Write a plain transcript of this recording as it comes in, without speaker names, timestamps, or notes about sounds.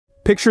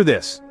Picture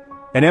this: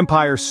 an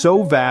empire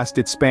so vast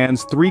it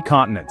spans 3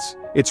 continents,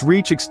 its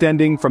reach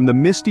extending from the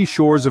misty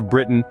shores of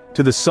Britain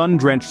to the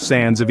sun-drenched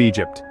sands of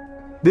Egypt.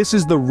 This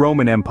is the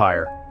Roman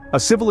Empire, a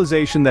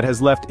civilization that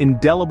has left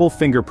indelible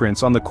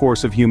fingerprints on the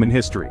course of human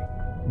history.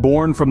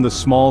 Born from the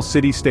small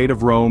city-state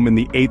of Rome in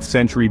the 8th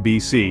century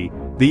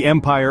BC, the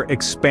empire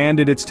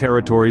expanded its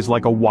territories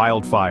like a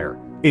wildfire,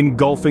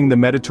 engulfing the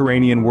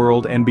Mediterranean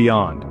world and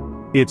beyond.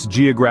 Its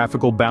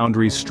geographical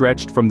boundaries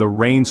stretched from the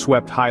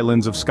rain-swept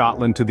highlands of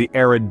Scotland to the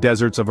arid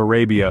deserts of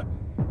Arabia,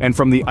 and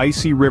from the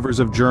icy rivers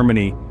of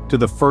Germany to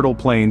the fertile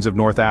plains of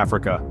North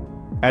Africa.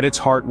 At its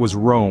heart was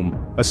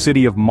Rome, a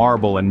city of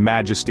marble and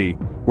majesty,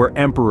 where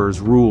emperors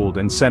ruled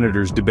and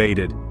senators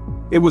debated.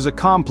 It was a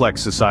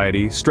complex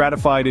society,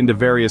 stratified into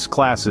various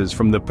classes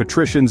from the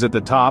patricians at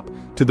the top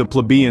to the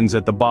plebeians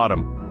at the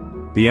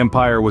bottom. The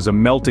empire was a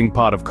melting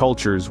pot of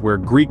cultures where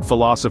Greek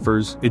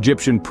philosophers,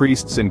 Egyptian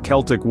priests and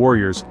Celtic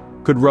warriors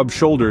could rub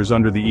shoulders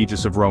under the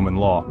aegis of Roman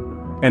law.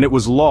 And it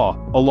was law,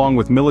 along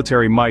with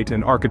military might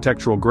and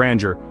architectural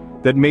grandeur,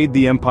 that made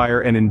the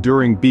empire an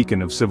enduring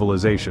beacon of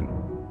civilization.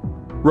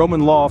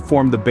 Roman law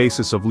formed the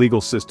basis of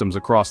legal systems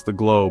across the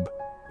globe.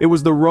 It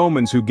was the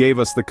Romans who gave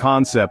us the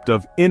concept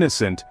of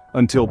innocent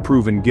until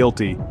proven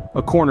guilty,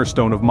 a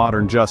cornerstone of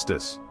modern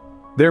justice.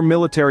 Their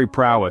military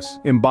prowess,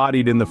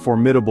 embodied in the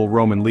formidable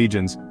Roman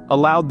legions,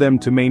 allowed them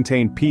to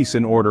maintain peace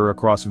and order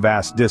across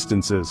vast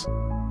distances.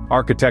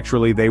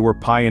 Architecturally, they were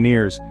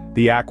pioneers: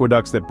 the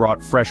aqueducts that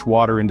brought fresh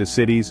water into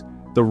cities,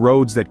 the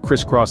roads that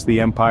crisscrossed the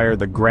empire,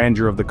 the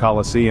grandeur of the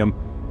Colosseum.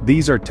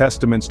 These are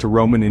testaments to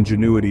Roman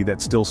ingenuity that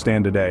still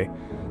stand today.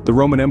 The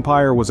Roman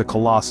Empire was a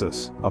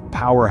colossus, a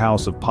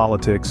powerhouse of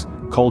politics,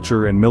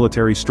 culture and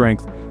military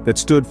strength that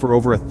stood for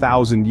over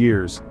 1,000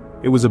 years.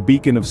 It was a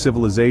beacon of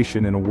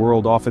civilization in a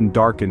world often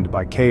darkened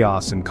by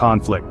chaos and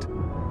conflict.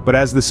 But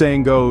as the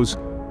saying goes,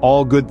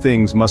 all good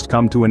things must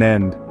come to an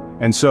end.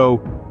 And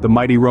so, the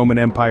mighty Roman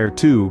Empire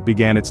too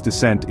began its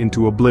descent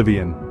into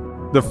oblivion.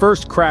 The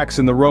first cracks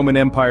in the Roman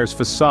Empire's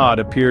facade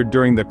appeared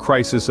during the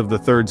crisis of the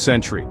 3rd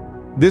century.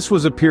 This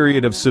was a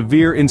period of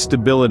severe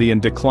instability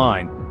and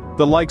decline,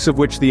 the likes of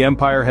which the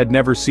empire had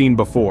never seen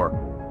before.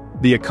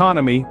 The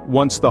economy,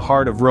 once the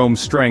heart of Rome's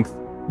strength,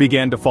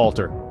 began to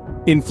falter.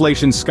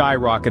 Inflation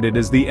skyrocketed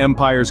as the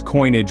empire's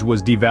coinage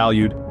was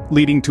devalued,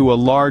 leading to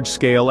a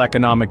large-scale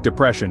economic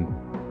depression.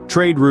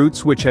 Trade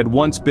routes, which had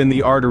once been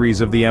the arteries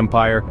of the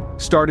empire,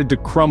 started to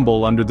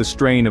crumble under the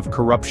strain of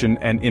corruption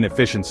and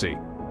inefficiency.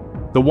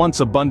 The once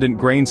abundant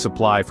grain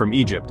supply from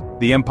Egypt,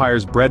 the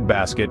empire's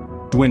breadbasket,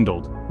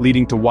 dwindled,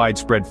 leading to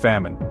widespread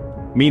famine.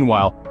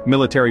 Meanwhile,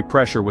 military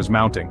pressure was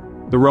mounting.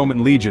 The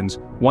Roman legions,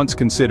 once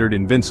considered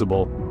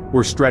invincible,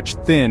 were stretched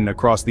thin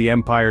across the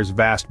empire's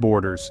vast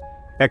borders.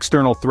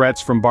 External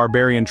threats from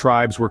barbarian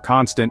tribes were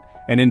constant,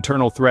 and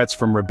internal threats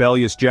from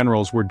rebellious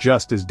generals were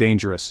just as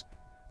dangerous.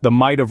 The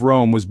might of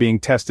Rome was being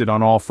tested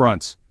on all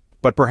fronts,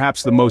 but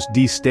perhaps the most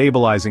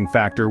destabilizing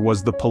factor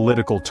was the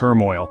political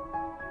turmoil.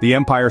 The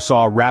empire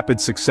saw a rapid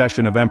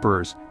succession of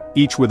emperors,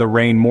 each with a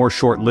reign more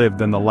short-lived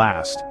than the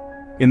last.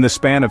 In the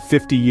span of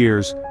 50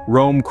 years,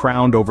 Rome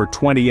crowned over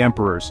 20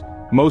 emperors,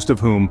 most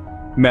of whom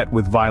met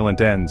with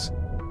violent ends.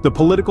 The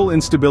political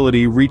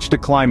instability reached a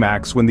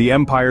climax when the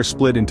empire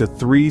split into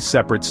 3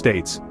 separate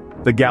states: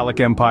 the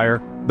Gallic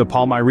Empire, the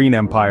Palmyrene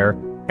Empire,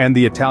 and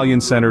the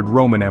Italian-centered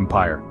Roman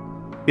Empire.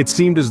 It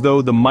seemed as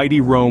though the mighty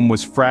Rome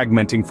was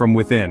fragmenting from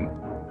within.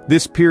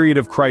 This period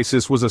of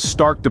crisis was a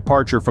stark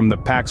departure from the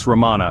Pax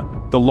Romana,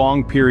 the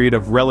long period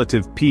of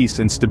relative peace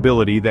and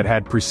stability that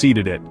had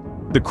preceded it.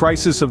 The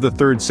crisis of the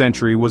 3rd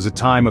century was a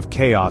time of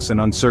chaos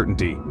and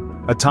uncertainty,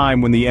 a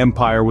time when the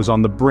empire was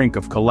on the brink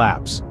of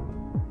collapse.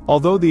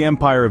 Although the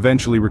empire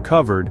eventually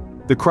recovered,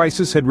 the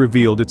crisis had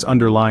revealed its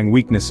underlying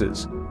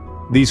weaknesses.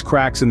 These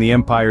cracks in the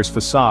empire's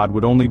facade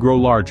would only grow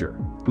larger,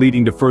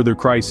 leading to further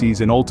crises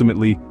and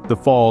ultimately the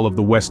fall of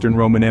the Western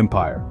Roman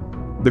Empire.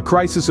 The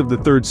crisis of the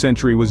 3rd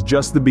century was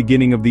just the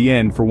beginning of the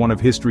end for one of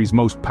history's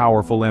most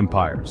powerful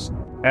empires.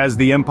 As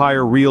the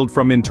empire reeled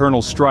from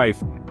internal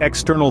strife,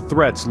 external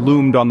threats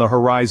loomed on the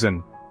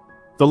horizon.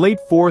 The late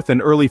 4th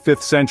and early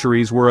 5th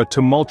centuries were a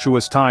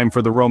tumultuous time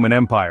for the Roman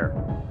Empire.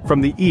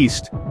 From the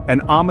east, an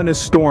ominous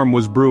storm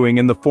was brewing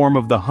in the form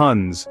of the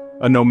Huns,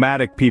 a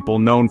nomadic people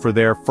known for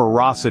their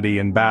ferocity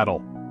in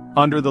battle.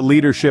 Under the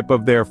leadership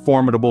of their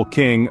formidable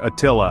king,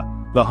 Attila,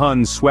 the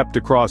Huns swept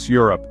across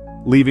Europe,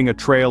 leaving a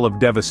trail of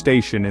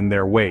devastation in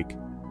their wake.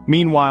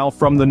 Meanwhile,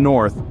 from the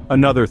north,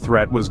 another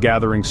threat was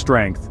gathering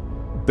strength.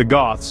 The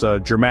Goths, a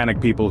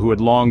Germanic people who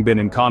had long been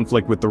in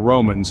conflict with the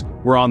Romans,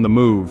 were on the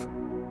move.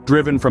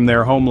 Driven from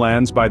their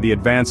homelands by the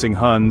advancing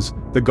Huns,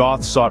 the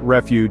Goths sought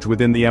refuge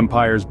within the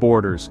empire's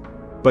borders.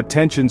 But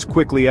tensions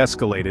quickly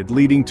escalated,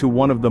 leading to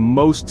one of the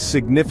most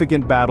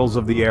significant battles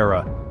of the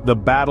era, the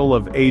Battle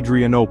of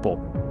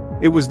Adrianople.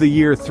 It was the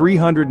year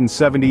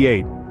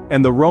 378,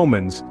 and the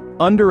Romans,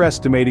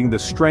 underestimating the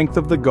strength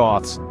of the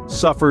Goths,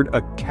 suffered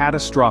a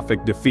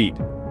catastrophic defeat.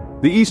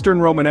 The Eastern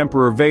Roman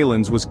Emperor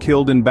Valens was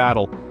killed in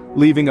battle,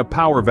 leaving a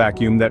power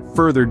vacuum that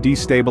further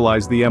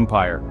destabilized the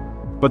empire.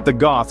 But the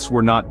Goths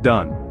were not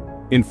done.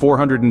 In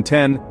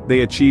 410,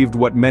 they achieved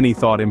what many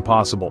thought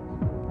impossible.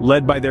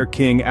 Led by their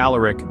king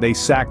Alaric, they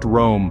sacked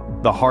Rome,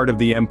 the heart of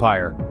the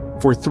empire.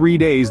 For 3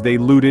 days they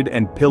looted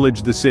and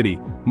pillaged the city,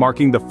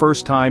 marking the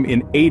first time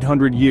in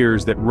 800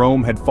 years that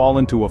Rome had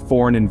fallen to a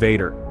foreign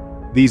invader.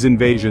 These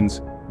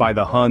invasions, by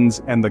the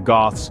Huns and the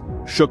Goths,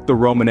 shook the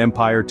Roman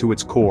Empire to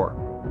its core.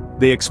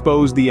 They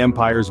exposed the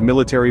empire's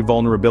military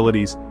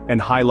vulnerabilities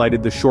and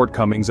highlighted the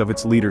shortcomings of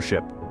its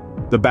leadership.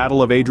 The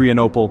Battle of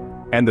Adrianople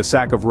and the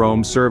sack of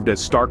Rome served as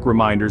stark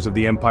reminders of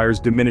the empire's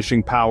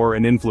diminishing power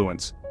and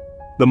influence.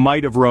 The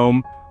might of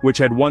Rome, which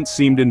had once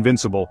seemed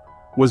invincible,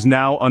 was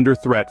now under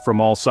threat from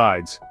all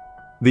sides.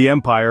 The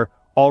empire,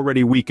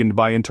 already weakened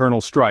by internal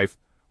strife,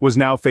 was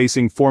now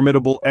facing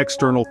formidable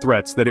external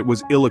threats that it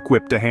was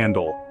ill-equipped to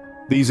handle.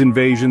 These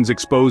invasions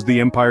exposed the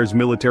empire's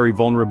military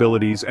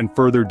vulnerabilities and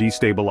further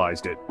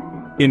destabilized it.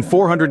 In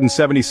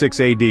 476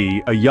 AD,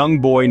 a young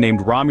boy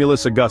named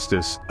Romulus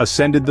Augustus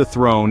ascended the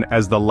throne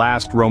as the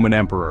last Roman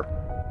emperor.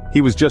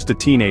 He was just a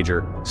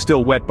teenager,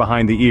 still wet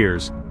behind the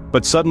ears,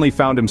 but suddenly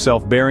found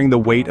himself bearing the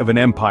weight of an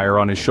empire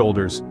on his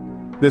shoulders.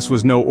 This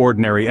was no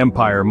ordinary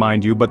empire,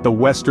 mind you, but the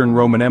Western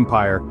Roman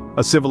Empire,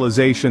 a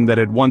civilization that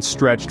had once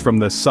stretched from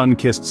the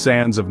sun-kissed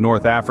sands of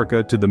North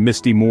Africa to the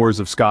misty moors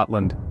of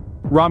Scotland.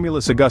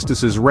 Romulus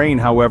Augustus's reign,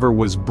 however,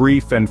 was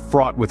brief and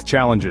fraught with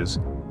challenges.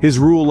 His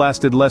rule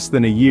lasted less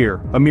than a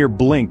year, a mere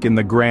blink in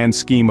the grand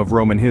scheme of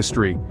Roman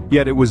history,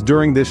 yet it was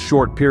during this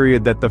short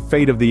period that the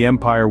fate of the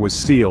empire was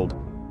sealed.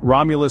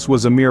 Romulus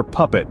was a mere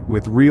puppet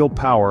with real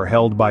power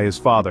held by his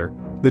father,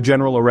 the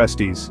general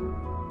Orestes.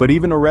 But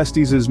even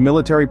Orestes'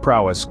 military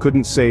prowess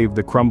couldn't save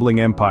the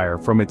crumbling empire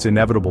from its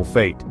inevitable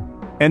fate.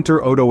 Enter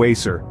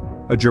Odoacer,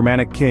 a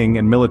Germanic king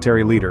and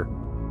military leader.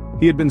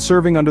 He had been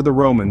serving under the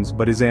Romans,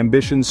 but his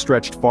ambitions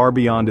stretched far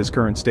beyond his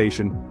current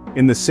station.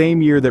 In the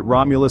same year that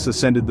Romulus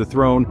ascended the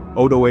throne,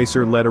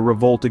 Odoacer led a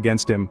revolt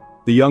against him.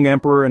 The young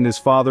emperor and his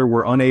father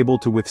were unable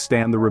to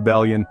withstand the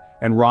rebellion,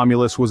 and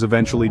Romulus was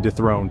eventually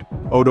dethroned.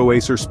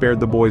 Odoacer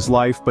spared the boy's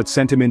life but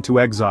sent him into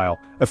exile,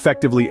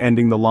 effectively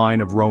ending the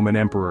line of Roman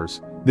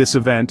emperors. This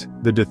event,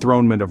 the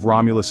dethronement of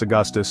Romulus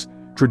Augustus,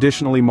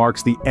 traditionally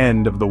marks the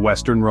end of the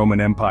Western Roman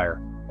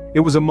Empire.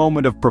 It was a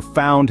moment of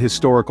profound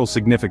historical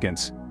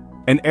significance.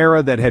 An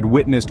era that had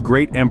witnessed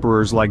great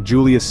emperors like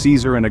Julius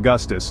Caesar and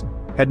Augustus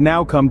had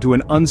now come to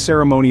an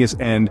unceremonious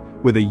end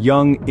with a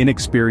young,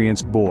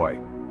 inexperienced boy.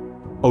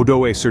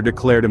 Odoacer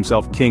declared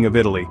himself king of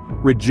Italy,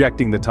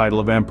 rejecting the title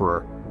of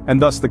emperor,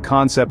 and thus the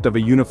concept of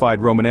a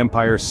unified Roman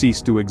Empire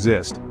ceased to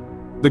exist.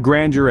 The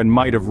grandeur and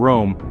might of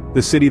Rome,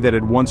 the city that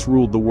had once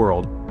ruled the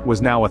world,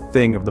 was now a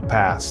thing of the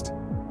past.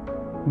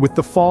 With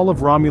the fall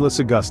of Romulus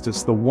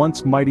Augustus, the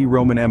once mighty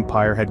Roman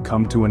Empire had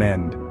come to an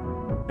end.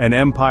 An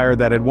empire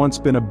that had once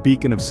been a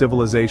beacon of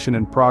civilization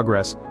and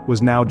progress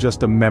was now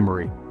just a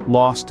memory,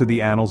 lost to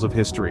the annals of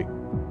history.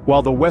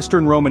 While the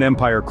Western Roman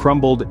Empire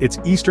crumbled, its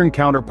eastern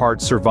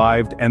counterparts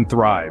survived and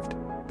thrived.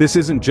 This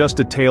isn't just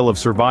a tale of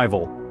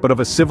survival, but of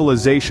a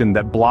civilization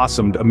that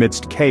blossomed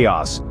amidst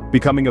chaos,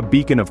 becoming a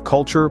beacon of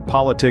culture,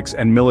 politics,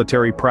 and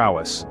military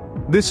prowess.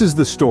 This is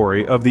the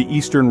story of the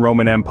Eastern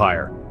Roman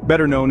Empire,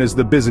 better known as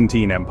the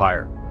Byzantine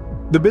Empire.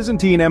 The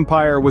Byzantine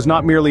Empire was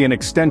not merely an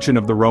extension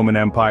of the Roman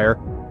Empire,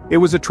 it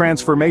was a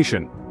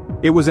transformation.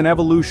 It was an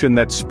evolution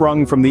that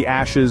sprung from the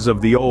ashes of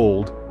the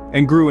old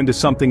and grew into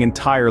something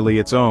entirely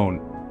its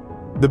own.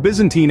 The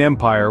Byzantine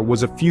Empire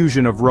was a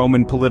fusion of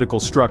Roman political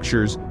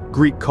structures,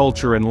 Greek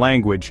culture and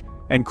language,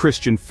 and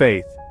Christian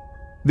faith.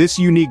 This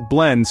unique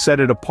blend set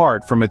it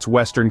apart from its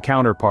Western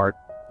counterpart,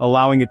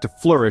 allowing it to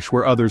flourish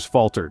where others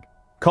faltered.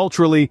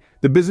 Culturally,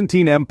 the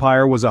Byzantine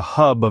Empire was a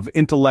hub of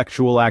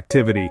intellectual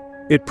activity.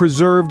 It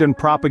preserved and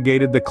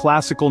propagated the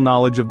classical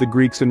knowledge of the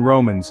Greeks and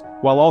Romans,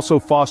 while also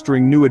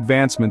fostering new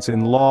advancements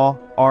in law,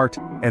 art,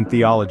 and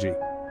theology.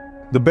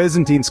 The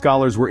Byzantine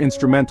scholars were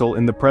instrumental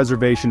in the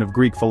preservation of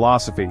Greek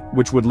philosophy,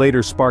 which would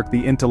later spark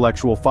the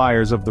intellectual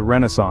fires of the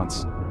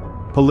Renaissance.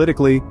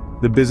 Politically,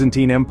 the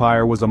Byzantine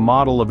Empire was a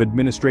model of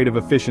administrative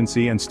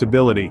efficiency and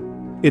stability.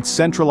 Its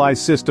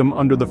centralized system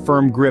under the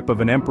firm grip of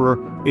an emperor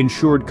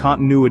ensured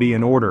continuity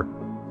and order.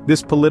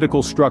 This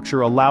political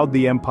structure allowed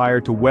the empire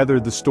to weather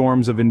the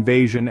storms of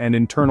invasion and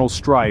internal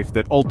strife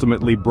that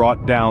ultimately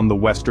brought down the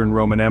Western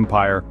Roman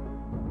Empire.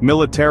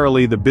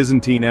 Militarily, the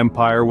Byzantine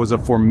Empire was a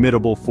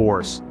formidable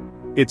force.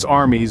 Its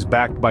armies,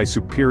 backed by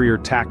superior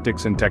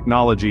tactics and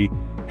technology,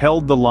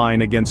 held the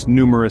line against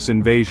numerous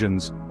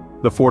invasions.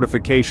 The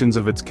fortifications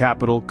of its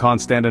capital,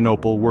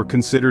 Constantinople, were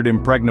considered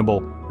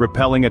impregnable,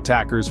 repelling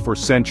attackers for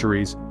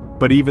centuries,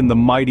 but even the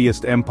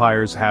mightiest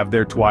empires have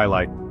their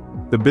twilight.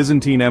 The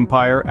Byzantine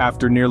Empire,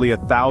 after nearly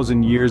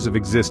 1,000 years of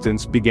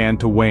existence, began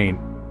to wane.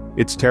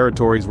 Its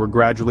territories were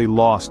gradually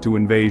lost to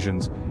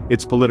invasions,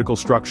 its political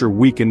structure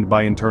weakened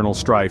by internal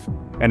strife,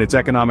 and its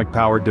economic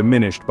power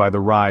diminished by the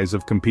rise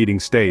of competing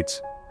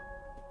states.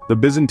 The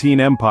Byzantine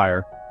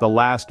Empire, the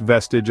last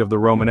vestige of the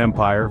Roman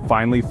Empire,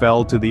 finally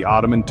fell to the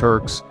Ottoman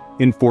Turks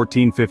in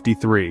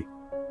 1453.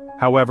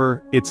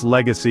 However, its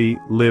legacy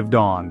lived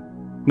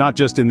on, not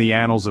just in the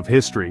annals of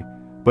history,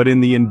 but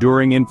in the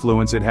enduring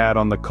influence it had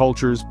on the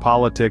cultures,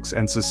 politics,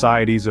 and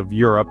societies of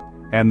Europe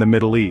and the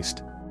Middle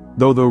East.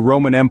 Though the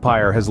Roman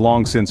Empire has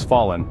long since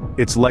fallen,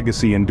 its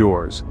legacy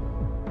endures.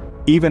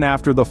 Even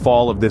after the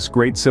fall of this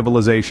great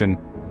civilization,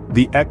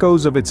 the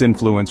echoes of its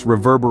influence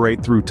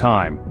reverberate through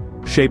time,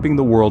 shaping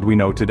the world we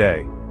know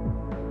today.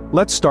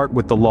 Let's start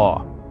with the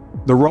law.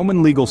 The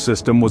Roman legal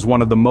system was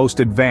one of the most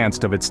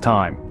advanced of its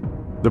time.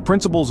 The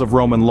principles of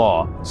Roman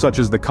law, such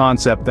as the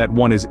concept that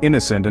one is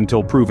innocent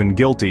until proven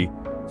guilty,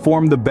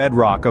 form the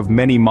bedrock of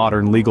many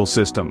modern legal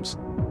systems.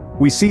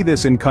 We see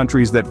this in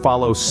countries that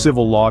follow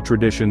civil law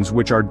traditions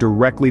which are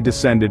directly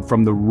descended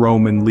from the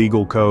Roman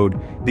legal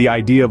code. The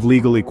idea of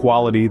legal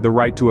equality, the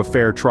right to a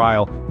fair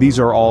trial, these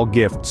are all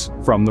gifts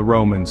from the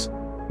Romans.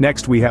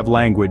 Next we have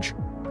language.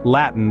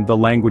 Latin, the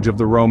language of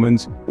the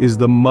Romans, is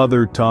the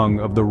mother tongue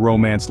of the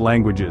Romance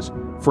languages,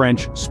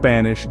 French,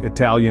 Spanish,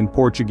 Italian,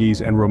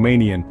 Portuguese, and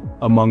Romanian,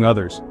 among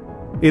others.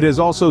 It has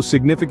also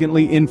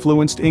significantly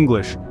influenced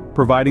English,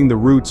 providing the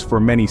roots for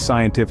many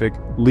scientific,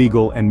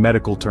 legal, and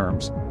medical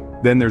terms.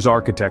 Then there's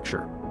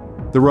architecture.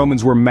 The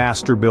Romans were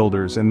master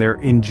builders, and their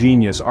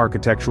ingenious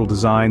architectural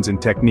designs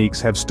and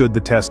techniques have stood the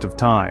test of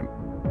time.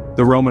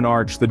 The Roman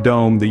arch, the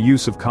dome, the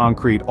use of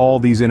concrete, all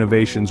these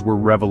innovations were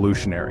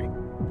revolutionary.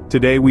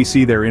 Today we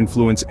see their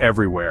influence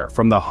everywhere,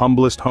 from the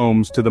humblest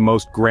homes to the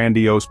most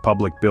grandiose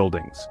public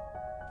buildings.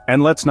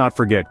 And let's not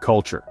forget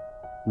culture.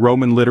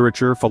 Roman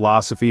literature,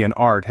 philosophy, and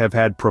art have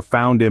had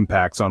profound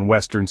impacts on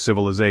Western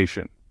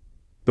civilization.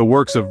 The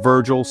works of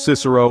Virgil,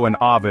 Cicero, and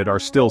Ovid are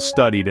still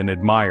studied and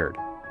admired.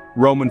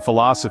 Roman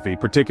philosophy,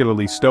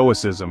 particularly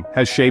Stoicism,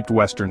 has shaped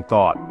Western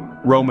thought.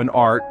 Roman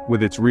art,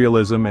 with its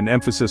realism and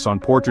emphasis on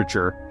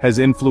portraiture, has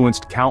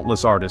influenced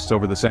countless artists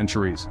over the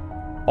centuries.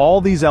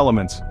 All these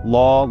elements,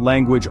 law,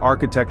 language,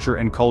 architecture,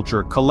 and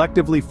culture,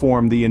 collectively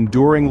form the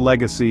enduring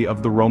legacy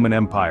of the Roman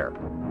Empire.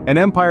 An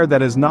empire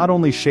that has not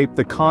only shaped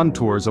the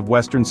contours of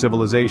Western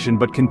civilization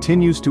but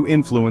continues to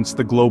influence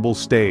the global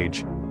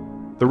stage.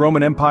 The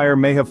Roman Empire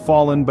may have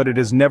fallen, but it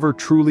has never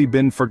truly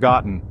been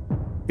forgotten.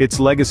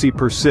 Its legacy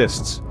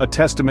persists, a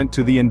testament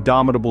to the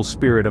indomitable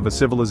spirit of a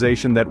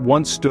civilization that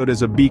once stood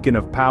as a beacon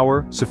of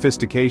power,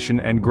 sophistication,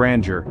 and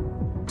grandeur.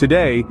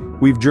 Today,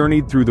 we've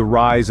journeyed through the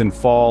rise and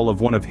fall of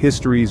one of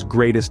history's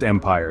greatest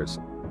empires.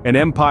 An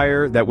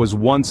empire that was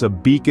once a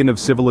beacon of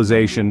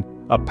civilization,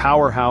 a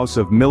powerhouse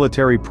of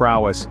military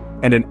prowess,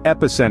 and an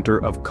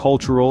epicenter of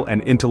cultural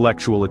and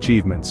intellectual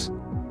achievements.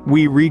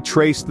 We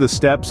retraced the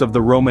steps of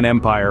the Roman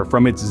Empire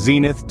from its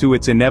zenith to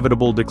its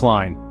inevitable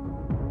decline.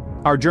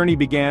 Our journey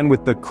began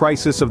with the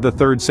crisis of the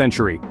 3rd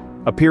century,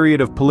 a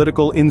period of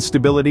political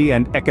instability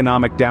and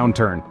economic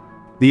downturn.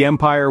 The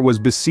empire was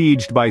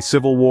besieged by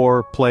civil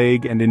war,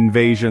 plague, and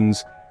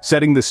invasions,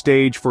 setting the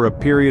stage for a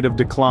period of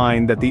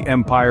decline that the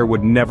empire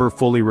would never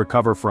fully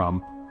recover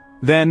from.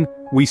 Then,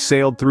 we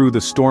sailed through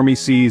the stormy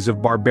seas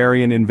of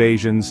barbarian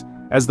invasions,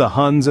 as the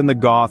Huns and the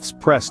Goths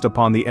pressed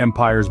upon the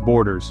empire's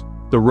borders.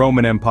 The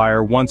Roman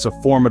Empire, once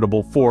a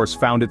formidable force,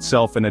 found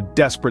itself in a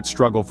desperate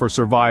struggle for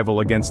survival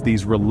against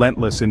these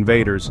relentless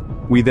invaders.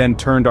 We then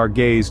turned our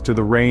gaze to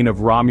the reign of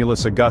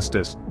Romulus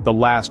Augustus, the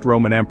last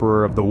Roman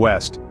emperor of the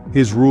West.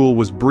 His rule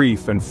was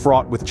brief and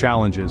fraught with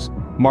challenges,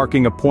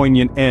 marking a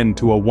poignant end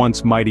to a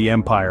once mighty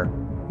empire.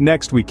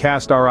 Next we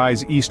cast our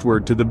eyes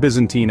eastward to the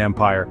Byzantine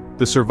Empire,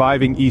 the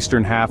surviving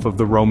eastern half of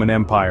the Roman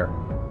Empire.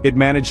 It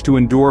managed to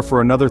endure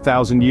for another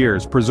 1,000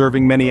 years,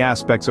 preserving many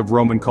aspects of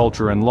Roman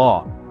culture and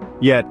law.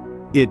 Yet,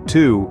 it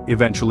too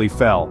eventually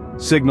fell,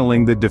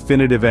 signaling the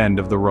definitive end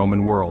of the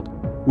Roman world.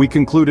 We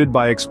concluded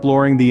by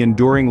exploring the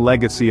enduring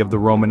legacy of the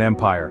Roman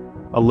Empire,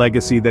 a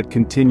legacy that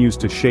continues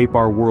to shape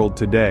our world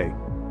today.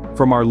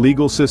 From our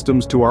legal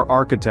systems to our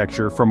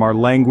architecture, from our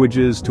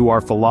languages to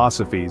our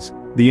philosophies,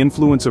 the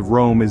influence of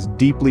Rome is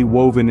deeply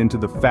woven into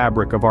the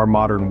fabric of our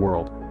modern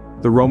world.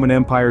 The Roman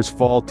Empire's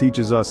fall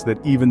teaches us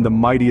that even the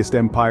mightiest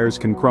empires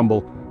can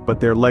crumble, but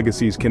their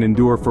legacies can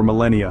endure for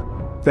millennia.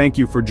 Thank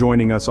you for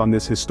joining us on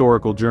this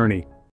historical journey.